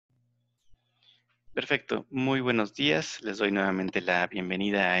Perfecto, muy buenos días. Les doy nuevamente la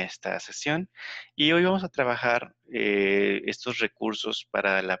bienvenida a esta sesión y hoy vamos a trabajar estos recursos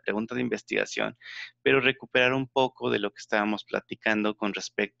para la pregunta de investigación, pero recuperar un poco de lo que estábamos platicando con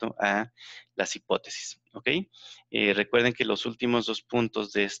respecto a las hipótesis, ¿ok? Recuerden que los últimos dos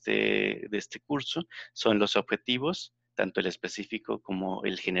puntos de este curso son los objetivos, tanto el específico como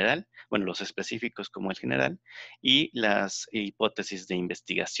el general, bueno, los específicos como el general, y las hipótesis de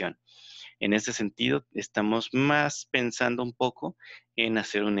investigación. En ese sentido, estamos más pensando un poco en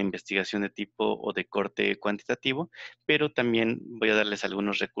hacer una investigación de tipo o de corte cuantitativo, pero también voy a darles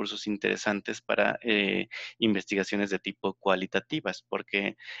algunos recursos interesantes para investigaciones de tipo cualitativas,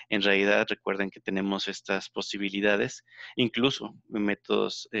 porque en realidad recuerden que tenemos estas posibilidades, incluso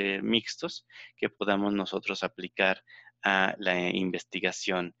métodos mixtos que podamos nosotros aplicar a la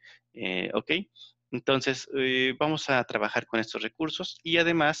investigación. ¿Ok? Entonces, vamos a trabajar con estos recursos y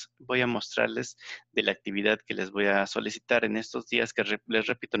además voy a mostrarles de la actividad que les voy a solicitar en estos días, que les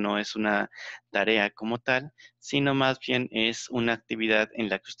repito, no es una tarea como tal, sino más bien es una actividad en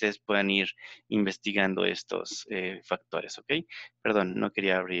la que ustedes puedan ir investigando estos factores, ¿ok? Perdón, no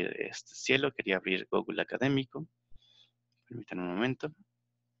quería abrir este cielo, quería abrir Google Académico. Permítanme un momento.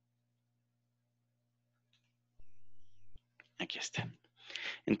 Aquí está.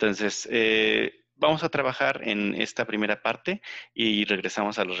 Entonces, vamos a trabajar en esta primera parte y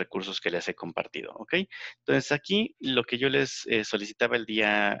regresamos a los recursos que les he compartido, ¿ok? Entonces, aquí lo que yo les solicitaba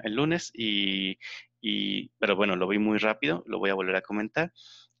el lunes pero bueno, lo vi muy rápido, lo voy a volver a comentar,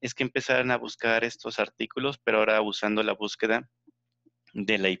 es que empezaran a buscar estos artículos, pero ahora usando la búsqueda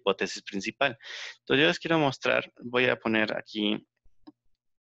de la hipótesis principal. Entonces, yo les quiero mostrar, voy a poner aquí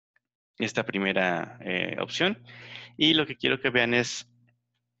esta primera opción y lo que quiero que vean es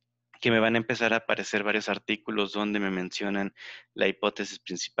que me van a empezar a aparecer varios artículos donde me mencionan la hipótesis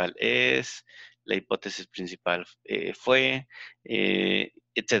principal es, la hipótesis principal fue,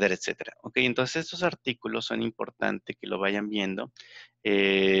 etcétera, etcétera. Ok, entonces estos artículos son importantes que lo vayan viendo.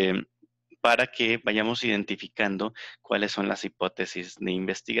 eh, para que vayamos identificando cuáles son las hipótesis de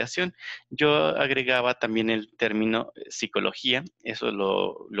investigación. Yo agregaba también el término psicología, eso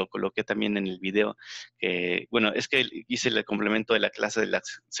lo coloqué también en el video, que, bueno, es que hice el complemento de la clase de la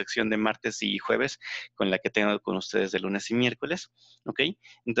sección de martes y jueves, con la que tengo con ustedes de lunes y miércoles, ¿ok?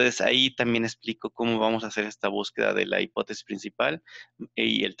 Entonces ahí también explico cómo vamos a hacer esta búsqueda de la hipótesis principal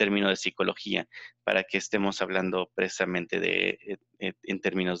y el término de psicología, para que estemos hablando precisamente en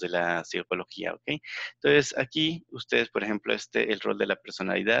términos de la psicología, ¿ok? Entonces, aquí ustedes, por ejemplo, el rol de la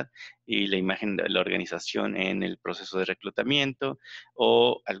personalidad y la imagen de la organización en el proceso de reclutamiento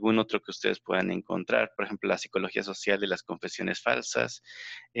o algún otro que ustedes puedan encontrar, por ejemplo, la psicología social de las confesiones falsas,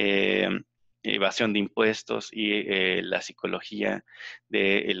 eh, evasión de impuestos y la psicología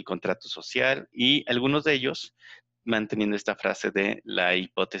del contrato social y algunos de ellos manteniendo esta frase de la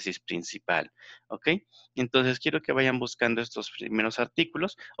hipótesis principal, ¿ok? Entonces, quiero que vayan buscando estos primeros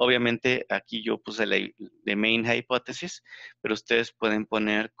artículos. Obviamente, aquí yo puse la de main hypothesis, pero ustedes pueden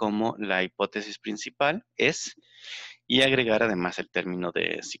poner como la hipótesis principal es y agregar además el término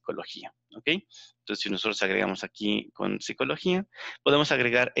de psicología, ¿ok? Entonces, si nosotros agregamos aquí con psicología, podemos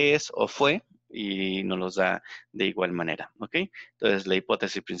agregar es o fue y nos los da de igual manera, ¿ok? Entonces, la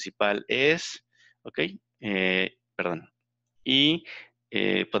hipótesis principal es, ¿ok? Perdón, y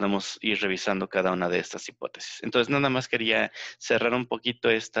podemos ir revisando cada una de estas hipótesis. Entonces, nada más quería cerrar un poquito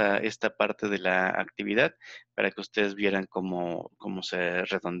esta parte de la actividad para que ustedes vieran cómo se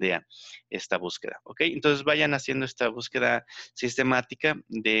redondea esta búsqueda. ¿Ok? Entonces, vayan haciendo esta búsqueda sistemática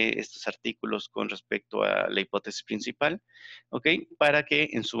de estos artículos con respecto a la hipótesis principal, ¿ok? Para que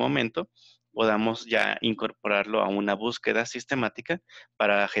en su momento podamos ya incorporarlo a una búsqueda sistemática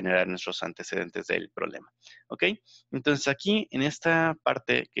para generar nuestros antecedentes del problema. ¿Ok? Entonces aquí en esta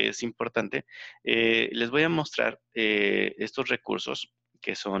parte que es importante, les voy a mostrar estos recursos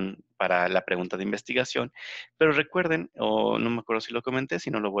que son para la pregunta de investigación, pero recuerden, o no me acuerdo si lo comenté,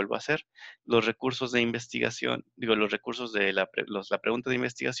 si no lo vuelvo a hacer, los recursos de investigación, digo, los recursos de la pregunta de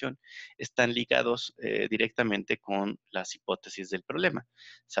investigación están ligados directamente con las hipótesis del problema,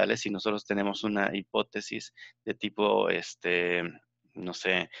 ¿sale? Si nosotros tenemos una hipótesis de tipo, no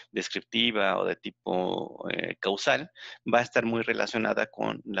sé, descriptiva o de tipo causal, va a estar muy relacionada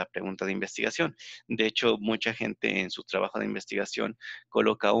con la pregunta de investigación. De hecho, mucha gente en su trabajo de investigación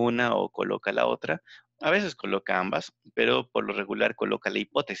coloca una o coloca la otra. A veces coloca ambas, pero por lo regular coloca la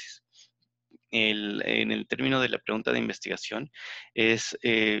hipótesis. en el término de la pregunta de investigación es,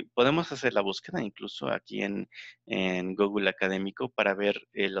 podemos hacer la búsqueda incluso aquí en Google Académico para ver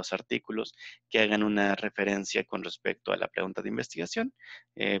los artículos que hagan una referencia con respecto a la pregunta de investigación.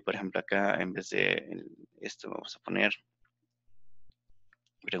 Por ejemplo, acá en vez de esto vamos a poner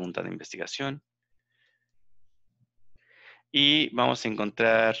pregunta de investigación. Y vamos a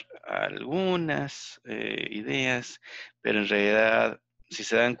encontrar algunas ideas, pero en realidad, si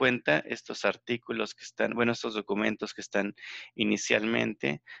se dan cuenta, estos artículos que están, bueno, estos documentos que están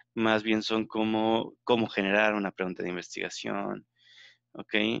inicialmente, más bien son cómo generar una pregunta de investigación,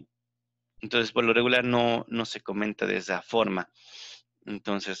 ¿ok? Entonces, por lo regular no se comenta de esa forma.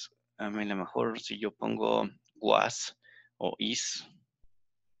 Entonces, a mí a lo mejor si yo pongo was o is,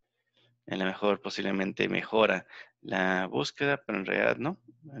 a lo mejor posiblemente mejora la búsqueda, pero en realidad no.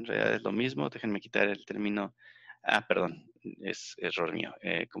 En realidad es lo mismo. Déjenme quitar el término. Ah, perdón, es error mío.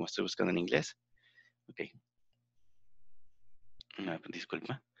 Como estoy buscando en inglés. Ok,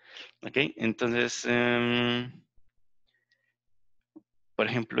 disculpa. Ok, entonces, por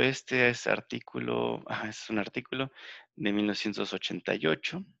ejemplo, este es artículo, es un artículo de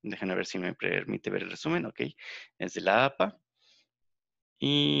 1988. Déjenme ver si me permite ver el resumen. Ok, es de la APA.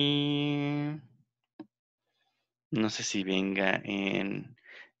 Y no sé si venga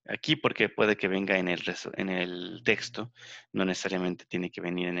aquí porque puede que venga en el texto, no necesariamente tiene que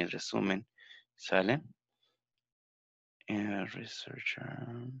venir en el resumen, ¿sale? Researcher.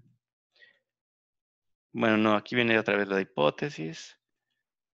 Bueno, no, aquí viene otra vez la hipótesis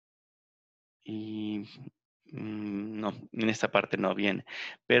y no, en esta parte no viene,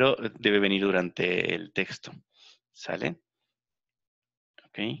 pero debe venir durante el texto, ¿sale?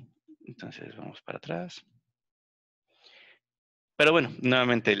 Ok, entonces vamos para atrás. Pero bueno,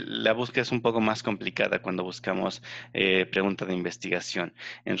 nuevamente, la búsqueda es un poco más complicada cuando buscamos preguntas de investigación.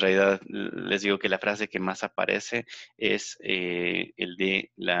 En realidad, les digo que la frase que más aparece es el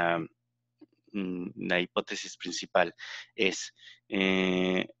de la hipótesis principal. Es,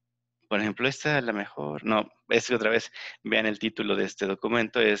 eh, por ejemplo, esta a la mejor, no, es que otra vez, vean el título de este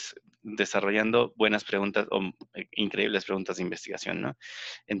documento, es Desarrollando buenas preguntas o increíbles preguntas de investigación, ¿no?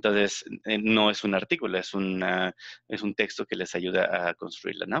 Entonces, no es un artículo, es un texto que les ayuda a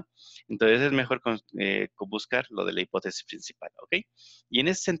construirla, ¿no? Entonces, es mejor buscar lo de la hipótesis principal, ¿ok? Y en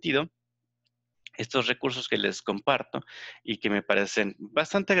ese sentido, estos recursos que les comparto y que me parecen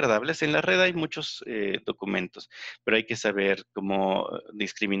bastante agradables. En la red hay muchos documentos, pero hay que saber cómo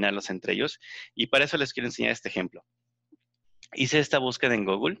discriminarlos entre ellos. Y para eso les quiero enseñar este ejemplo. Hice esta búsqueda en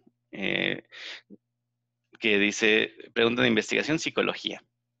Google eh, que dice pregunta de investigación psicología.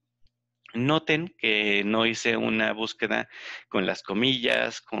 Noten que no hice una búsqueda con las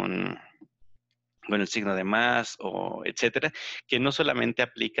comillas, con el signo de más o etcétera, que no solamente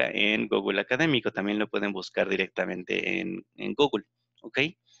aplica en Google Académico, también lo pueden buscar directamente en Google, ¿ok?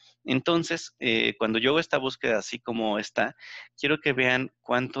 Entonces, cuando yo hago esta búsqueda así como está, quiero que vean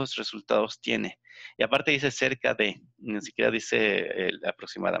cuántos resultados tiene. Y aparte dice cerca de, ni siquiera dice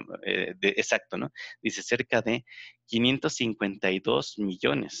aproximadamente, exacto, ¿no? Dice cerca de 552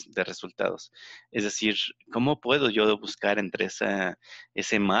 millones de resultados. Es decir, ¿cómo puedo yo buscar entre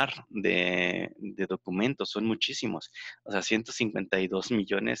ese mar de documentos? Son muchísimos. O sea, 152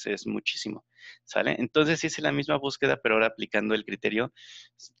 millones es muchísimo, ¿sale? Entonces hice la misma búsqueda, pero ahora aplicando el criterio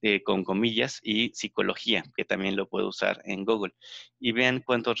con comillas y psicología, que también lo puedo usar en Google. Y vean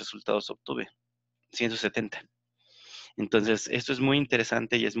cuántos resultados obtuve. 170. Entonces, esto es muy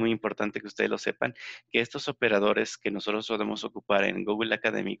interesante y es muy importante que ustedes lo sepan, que estos operadores que nosotros podemos ocupar en Google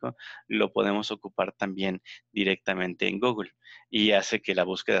Académico, lo podemos ocupar también directamente en Google y hace que la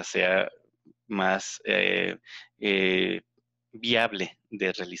búsqueda sea más viable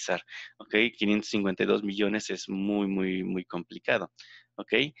de realizar. ¿Ok? 552 millones es muy, muy, muy complicado.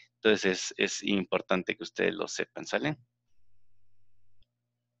 ¿Ok? Entonces, es importante que ustedes lo sepan, ¿sale?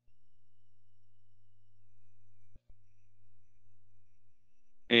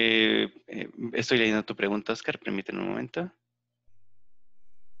 Estoy leyendo tu pregunta, Oscar. Permíteme un momento.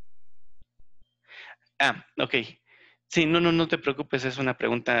 Ok. Sí, no te preocupes, es una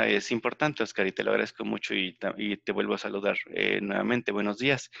pregunta, es importante, Oscar, y te lo agradezco mucho y te vuelvo a saludar nuevamente. Buenos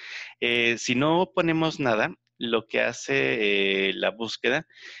días. Si no ponemos nada, lo que hace la búsqueda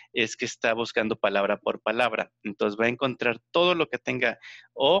es que está buscando palabra por palabra. Entonces va a encontrar todo lo que tenga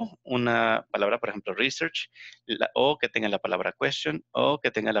o una palabra, por ejemplo, research, o que tenga la palabra question, o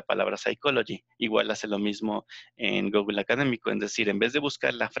que tenga la palabra psychology. Igual hace lo mismo en Google Académico, es decir, en vez de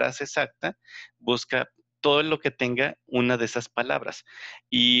buscar la frase exacta, busca todo lo que tenga una de esas palabras.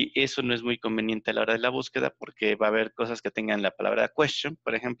 Y eso no es muy conveniente a la hora de la búsqueda porque va a haber cosas que tengan la palabra question,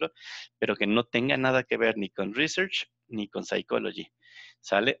 por ejemplo, pero que no tenga nada que ver ni con research ni con psychology,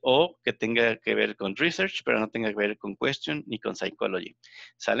 ¿sale? O que tenga que ver con research, pero no tenga que ver con question ni con psychology,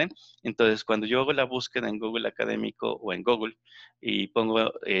 ¿sale? Entonces, cuando yo hago la búsqueda en Google Académico o en Google y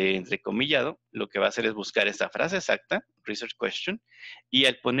pongo entrecomillado, lo que va a hacer es buscar esa frase exacta, research question, y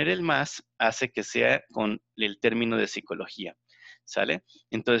al poner el más hace que sea con el término de psicología, ¿sale?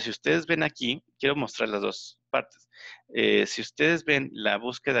 Entonces, si ustedes ven aquí, quiero mostrar las dos partes. Si ustedes ven la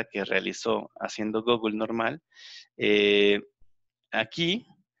búsqueda que realizó haciendo Google normal, eh, aquí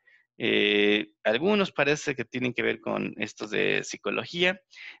algunos parece que tienen que ver con estos de psicología,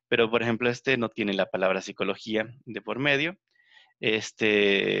 pero por ejemplo este no tiene la palabra psicología de por medio.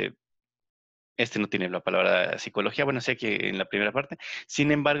 Este, este no tiene la palabra psicología, bueno, sé que en la primera parte.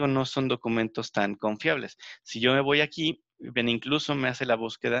 Sin embargo, no son documentos tan confiables. Si yo me voy aquí, ven, incluso me hace la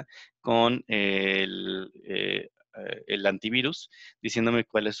búsqueda con el antivirus, diciéndome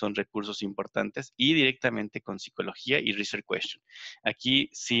cuáles son recursos importantes y directamente con psicología y research question. Aquí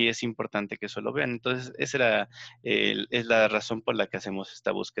sí es importante que eso lo vean. Entonces, esa era, es la razón por la que hacemos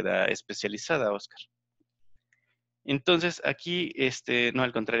esta búsqueda especializada, Oscar. Entonces, aquí, no,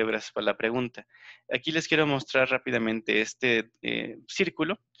 al contrario, gracias por la pregunta. Aquí les quiero mostrar rápidamente este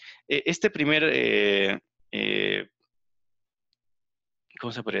círculo. Este primer, eh,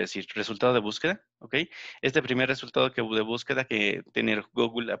 ¿cómo se podría decir? Resultado de búsqueda, ¿ok? Este primer resultado de búsqueda que tener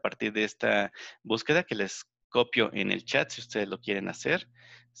Google a partir de esta búsqueda, que les copio en el chat si ustedes lo quieren hacer,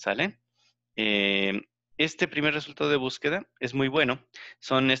 ¿sale? Eh, este primer resultado de búsqueda es muy bueno.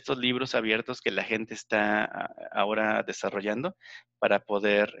 Son estos libros abiertos que la gente está ahora desarrollando para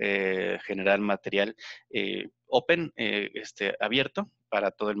poder generar material open, abierto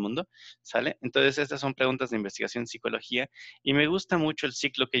para todo el mundo, ¿sale? Entonces, estas son preguntas de investigación en psicología y me gusta mucho el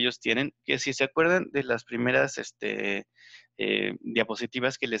ciclo que ellos tienen, que si se acuerdan de las primeras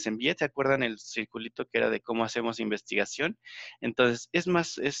diapositivas que les envié, ¿te acuerdan el circulito que era de cómo hacemos investigación? Entonces, es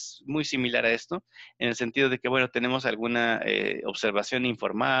muy similar a esto, en el sentido de que, bueno, tenemos alguna observación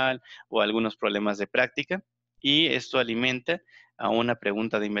informal o algunos problemas de práctica, y esto alimenta a una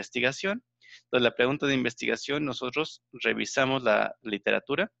pregunta de investigación. Entonces, la pregunta de investigación, nosotros revisamos la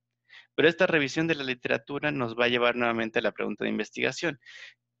literatura, pero esta revisión de la literatura nos va a llevar nuevamente a la pregunta de investigación.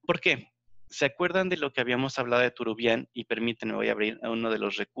 ¿Por qué? ¿Se acuerdan de lo que habíamos hablado de Turubian? Y permítanme, voy a abrir a uno de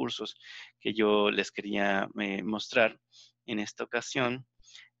los recursos que yo les quería mostrar en esta ocasión.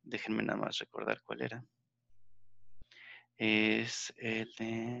 Déjenme nada más recordar cuál era. Es el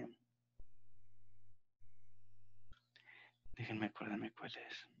de... Déjenme acordarme cuál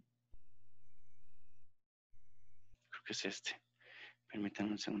es. Creo que es este.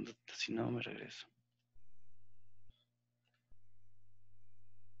 Permítanme un segundo, si no me regreso.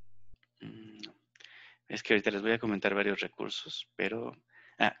 No. Es que ahorita les voy a comentar varios recursos, pero...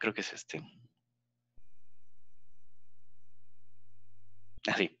 Ah, creo que es este.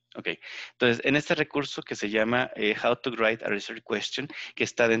 Ah, sí, ok. Entonces, en este recurso que se llama How to Write a Research Question, que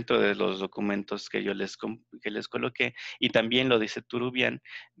está dentro de los documentos que yo que les coloqué, y también lo dice Turubian,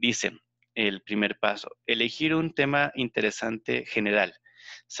 dice el primer paso, elegir un tema interesante general,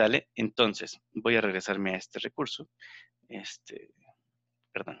 ¿sale? Entonces, voy a regresarme a este recurso,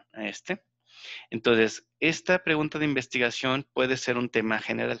 perdón, a este. Entonces, esta pregunta de investigación puede ser un tema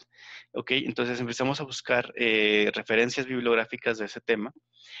general, ¿ok? Entonces empezamos a buscar referencias bibliográficas de ese tema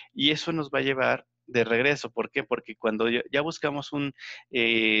y eso nos va a llevar de regreso. ¿Por qué? Porque cuando ya buscamos un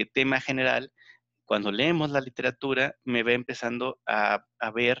tema general, cuando leemos la literatura, me va empezando a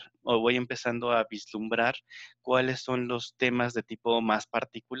ver o voy empezando a vislumbrar cuáles son los temas de tipo más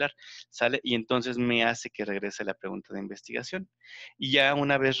particular, ¿sale? Y entonces me hace que regrese la pregunta de investigación. Y ya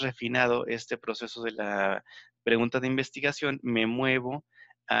una vez refinado este proceso de la pregunta de investigación, me muevo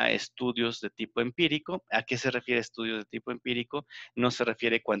a estudios de tipo empírico. ¿A qué se refiere estudios de tipo empírico? No se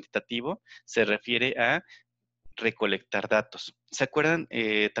refiere cuantitativo, se refiere a recolectar datos. ¿Se acuerdan?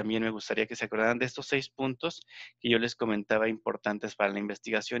 También me gustaría que se acordaran de estos 6 puntos que yo les comentaba importantes para la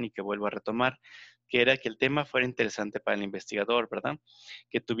investigación y que vuelvo a retomar, que era que el tema fuera interesante para el investigador, ¿verdad?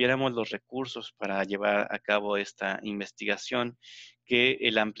 Que tuviéramos los recursos para llevar a cabo esta investigación, que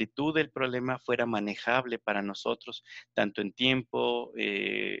la amplitud del problema fuera manejable para nosotros, tanto en tiempo,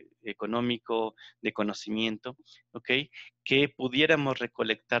 económico, de conocimiento, ¿ok? Que pudiéramos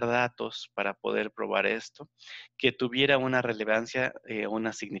recolectar datos para poder probar esto, que tuviera una relevancia,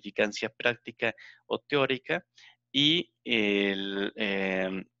 una significancia práctica o teórica y el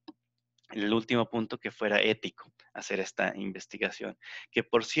último punto que fuera ético. hacer esta investigación. Que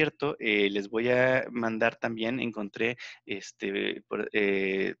por cierto, les voy a mandar también, encontré,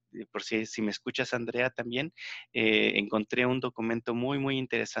 por si me escuchas, Andrea, también, encontré un documento muy, muy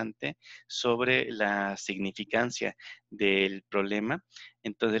interesante sobre la significancia del problema.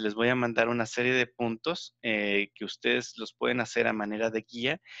 Entonces les voy a mandar una serie de puntos que ustedes los pueden hacer a manera de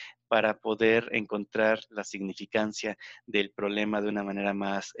guía para poder encontrar la significancia del problema de una manera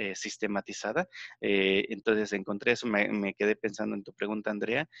más sistematizada. Entonces encontré eso, me quedé pensando en tu pregunta,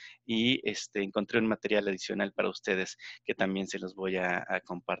 Andrea, y encontré un material adicional para ustedes que también se los voy a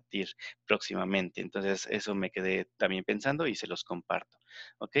compartir próximamente. Entonces eso me quedé también pensando y se los comparto.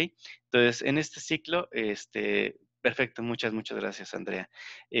 ¿Ok? Entonces en este ciclo, perfecto, muchas, muchas gracias, Andrea.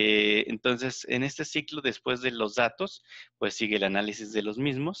 Entonces, en este ciclo, después de los datos, pues sigue el análisis de los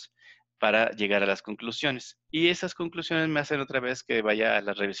mismos para llegar a las conclusiones. Y esas conclusiones me hacen otra vez que vaya a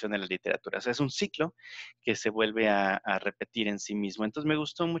la revisión de la literatura. O sea, es un ciclo que se vuelve a repetir en sí mismo. Entonces, me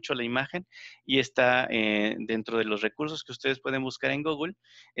gustó mucho la imagen y está dentro de los recursos que ustedes pueden buscar en Google.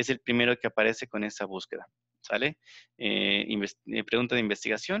 Es el primero que aparece con esa búsqueda. ¿Sale? Pregunta de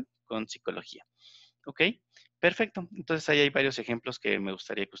investigación con psicología. ¿Ok? Perfecto. Entonces ahí hay varios ejemplos que me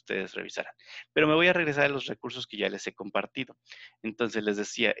gustaría que ustedes revisaran. Pero me voy a regresar a los recursos que ya les he compartido. Entonces les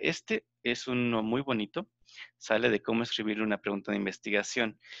decía, este es uno muy bonito. Sale de cómo escribir una pregunta de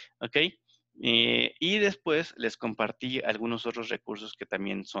investigación. ¿Ok? Y después les compartí algunos otros recursos que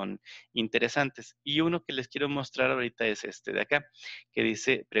también son interesantes. Y uno que les quiero mostrar ahorita es este de acá, que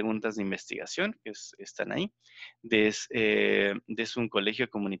dice preguntas de investigación, que están ahí. Es un colegio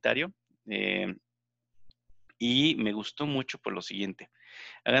comunitario. Y me gustó mucho por lo siguiente.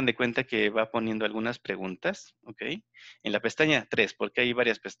 Hagan de cuenta que va poniendo algunas preguntas, ¿ok? En la pestaña 3, porque hay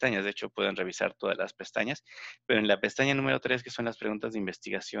varias pestañas, de hecho pueden revisar todas las pestañas, pero en la pestaña número 3, que son las preguntas de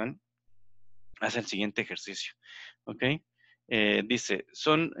investigación, hace el siguiente ejercicio, ¿ok? Dice,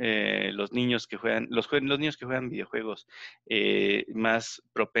 ¿son los niños que juegan, los niños que juegan videojuegos más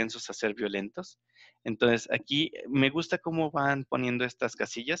propensos a ser violentos? Entonces, aquí me gusta cómo van poniendo estas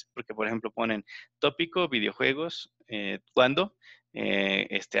casillas, porque, por ejemplo, ponen tópico, videojuegos, ¿cuándo?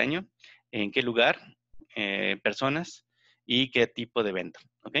 Este año, ¿en qué lugar? Personas y qué tipo de evento,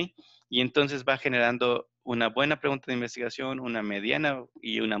 ¿ok? Y entonces va generando una buena pregunta de investigación, una mediana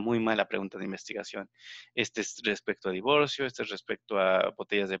y una muy mala pregunta de investigación. Este es respecto a divorcio, este es respecto a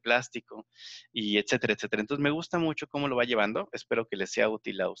botellas de plástico y etcétera, etcétera. Entonces me gusta mucho cómo lo va llevando. Espero que les sea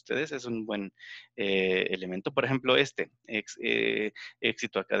útil a ustedes. Es un buen elemento. Por ejemplo,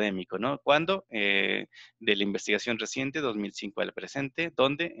 éxito académico, ¿no? ¿Cuándo? De la investigación reciente, 2005 al presente.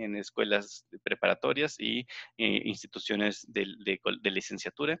 ¿Dónde? En escuelas preparatorias y instituciones de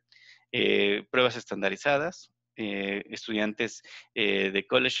licenciatura, pruebas estandarizadas, estudiantes de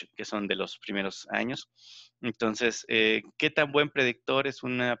college que son de los primeros años. Entonces, ¿qué tan buen predictor es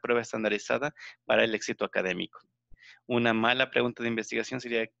una prueba estandarizada para el éxito académico? Una mala pregunta de investigación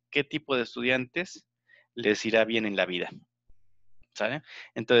sería, ¿qué tipo de estudiantes les irá bien en la vida? ¿Sale?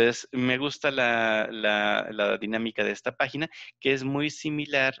 Entonces, me gusta la dinámica de esta página, que es muy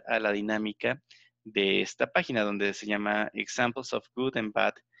similar a la dinámica de esta página, donde se llama Examples of Good and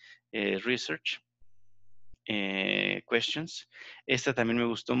Bad Research Questions. Esta también me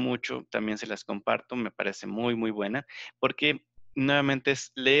gustó mucho, también se las comparto, me parece muy, muy buena, porque nuevamente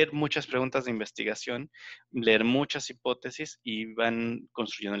es leer muchas preguntas de investigación, leer muchas hipótesis y van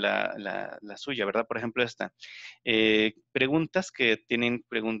construyendo la suya, ¿verdad? Por ejemplo, esta. Preguntas que tienen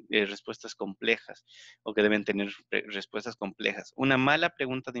respuestas complejas o que deben tener respuestas complejas. Una mala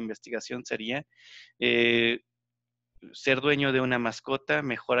pregunta de investigación sería, eh, ¿ser dueño de una mascota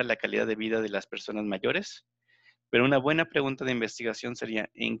mejora la calidad de vida de las personas mayores? Pero una buena pregunta de investigación sería,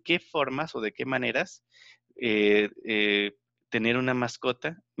 ¿en qué formas o de qué maneras eh, eh, tener una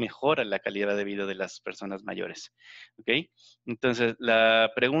mascota mejora la calidad de vida de las personas mayores? ¿Ok? Entonces,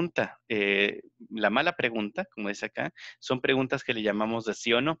 la mala pregunta, como dice acá, son preguntas que le llamamos de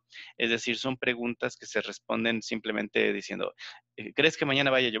sí o no. Es decir, son preguntas que se responden simplemente diciendo, ¿crees que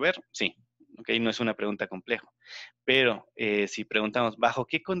mañana vaya a llover? Sí. ¿Ok? No es una pregunta compleja. Pero si preguntamos, ¿bajo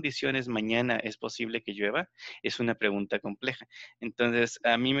qué condiciones mañana es posible que llueva? Es una pregunta compleja. Entonces,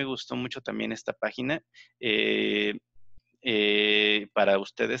 a mí me gustó mucho también esta página eh, para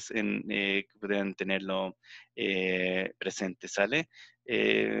ustedes que pudieran tenerlo presente, ¿sale?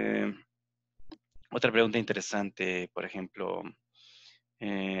 Eh, Otra pregunta interesante, por ejemplo,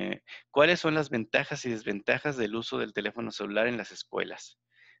 eh, ¿cuáles son las ventajas y desventajas del uso del teléfono celular en las escuelas?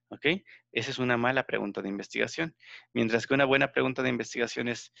 ¿Ok? Esa es una mala pregunta de investigación. Mientras que una buena pregunta de investigación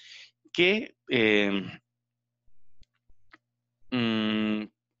es, ¿qué mm,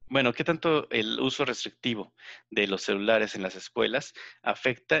 Bueno, ¿qué tanto el uso restrictivo de los celulares en las escuelas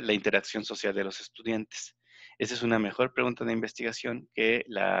afecta la interacción social de los estudiantes? Esa es una mejor pregunta de investigación que que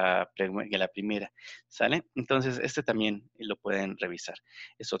la primera, ¿sale? Entonces, este también lo pueden revisar.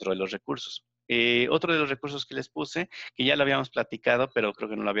 Es otro de los recursos. Otro de los recursos que les puse, que ya lo habíamos platicado, pero creo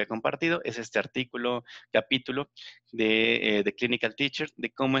que no lo había compartido, es este capítulo de Clinical Teacher,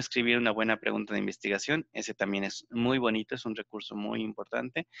 de cómo escribir una buena pregunta de investigación. Ese también es muy bonito, es un recurso muy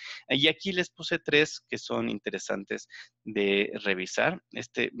importante. Y aquí les puse tres que son interesantes de revisar.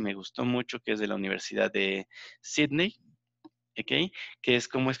 Este me gustó mucho, que es de la Universidad de Sydney, ¿ok? Que es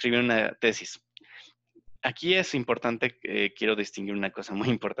cómo escribir una tesis. Aquí es importante, quiero distinguir una cosa muy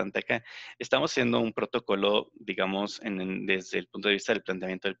importante acá. Estamos haciendo un protocolo, digamos, desde el punto de vista del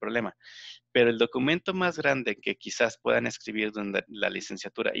planteamiento del problema. Pero el documento más grande que quizás puedan escribir durante la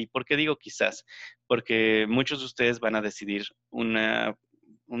licenciatura, ¿y por qué digo quizás? Porque muchos de ustedes van a decidir un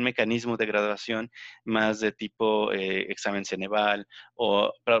mecanismo de graduación más de tipo examen Ceneval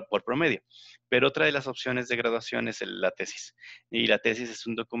o por promedio. Pero otra de las opciones de graduación es la tesis. Y la tesis es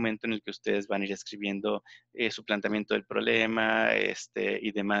un documento en el que ustedes van a ir escribiendo su planteamiento del problema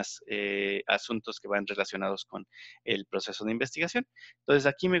y demás asuntos que van relacionados con el proceso de investigación. Entonces,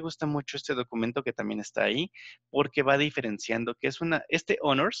 aquí me gusta mucho este documento que también está ahí, porque va diferenciando que este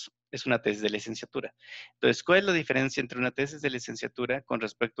honors es una tesis de licenciatura. Entonces, ¿cuál es la diferencia entre una tesis de licenciatura con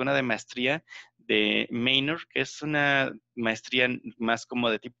respecto a una de maestría de minor, que es una maestría más como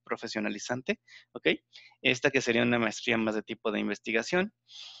de tipo profesionalizante, ¿ok? Esta que sería una maestría más de tipo de investigación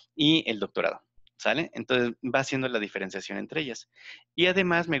y el doctorado, ¿sale? Entonces va haciendo la diferenciación entre ellas. Y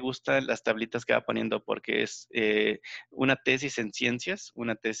además me gustan las tablitas que va poniendo porque es una tesis en ciencias,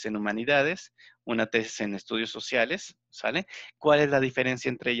 una tesis en humanidades, una tesis en estudios sociales, ¿sale? ¿Cuál es la diferencia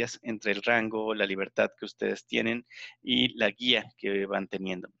entre ellas, entre el rango, la libertad que ustedes tienen y la guía que van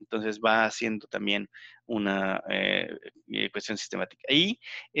teniendo? Entonces va haciendo también una cuestión sistemática. Y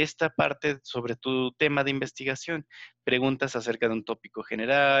esta parte sobre tu tema de investigación, preguntas acerca de un tópico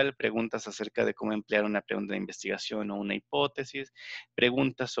general, preguntas acerca de cómo emplear una pregunta de investigación o una hipótesis,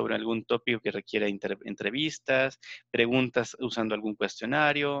 preguntas sobre algún tópico que requiera entrevistas, preguntas usando algún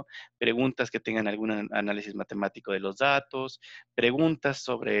cuestionario, preguntas que tengan algún análisis matemático de los datos, preguntas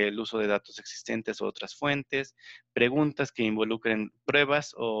sobre el uso de datos existentes o otras fuentes, preguntas que involucren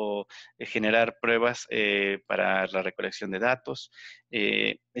pruebas o generar pruebas para la recolección de datos,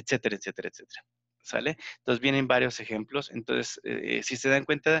 etcétera, etcétera, etcétera. ¿Sale? Entonces vienen varios ejemplos. Entonces, si se dan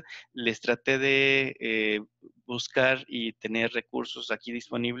cuenta, les traté de buscar y tener recursos aquí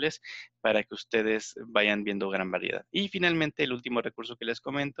disponibles para que ustedes vayan viendo gran variedad. Y finalmente, el último recurso que les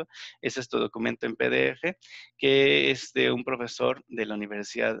comento es este documento en PDF, que es de un profesor de la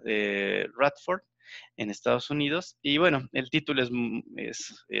Universidad de Radford en Estados Unidos. Y bueno, el título es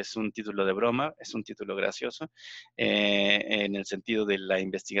un título de broma, es un título gracioso en el sentido de la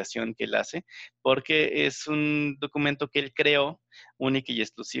investigación que él hace, porque es un documento que él creó única y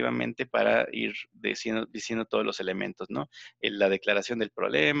exclusivamente para ir diciendo todos los elementos, ¿no? La declaración del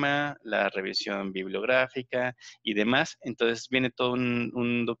problema, la revisión bibliográfica y demás. Entonces viene todo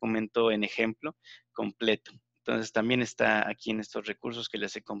un documento en ejemplo completo. Entonces también está aquí en estos recursos que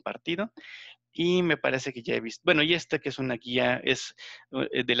les he compartido. Y me parece que ya he visto, bueno, y esta que es una guía, es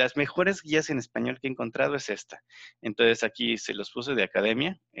de las mejores guías en español que he encontrado es esta. Entonces aquí se los puse de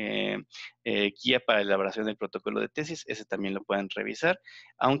academia, guía para elaboración del protocolo de tesis, ese también lo pueden revisar,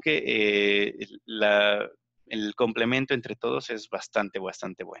 aunque el complemento entre todos es bastante,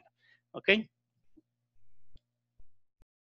 bastante bueno. ¿Ok?